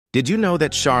Did you know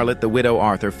that Charlotte, the widow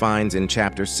Arthur finds in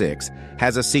Chapter 6,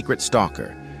 has a secret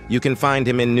stalker? You can find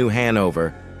him in New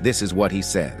Hanover. This is what he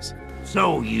says.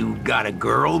 So you got a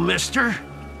girl, mister?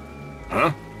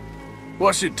 Huh?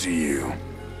 What's it to you?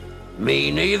 Me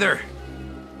neither.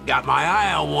 Got my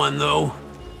eye on one, though.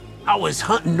 I was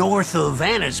hunting north of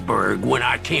Annesburg when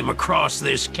I came across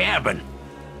this cabin.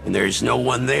 And there's no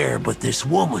one there but this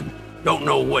woman. Don't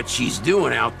know what she's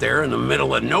doing out there in the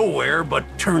middle of nowhere, but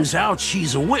turns out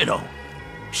she's a widow.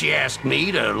 She asked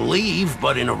me to leave,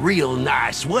 but in a real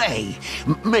nice way.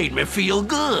 Made me feel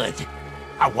good.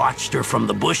 I watched her from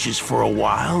the bushes for a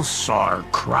while, saw her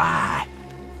cry.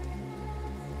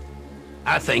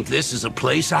 I think this is a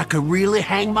place I could really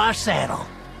hang my saddle.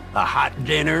 A hot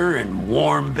dinner and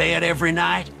warm bed every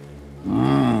night?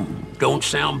 Don't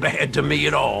sound bad to me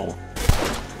at all.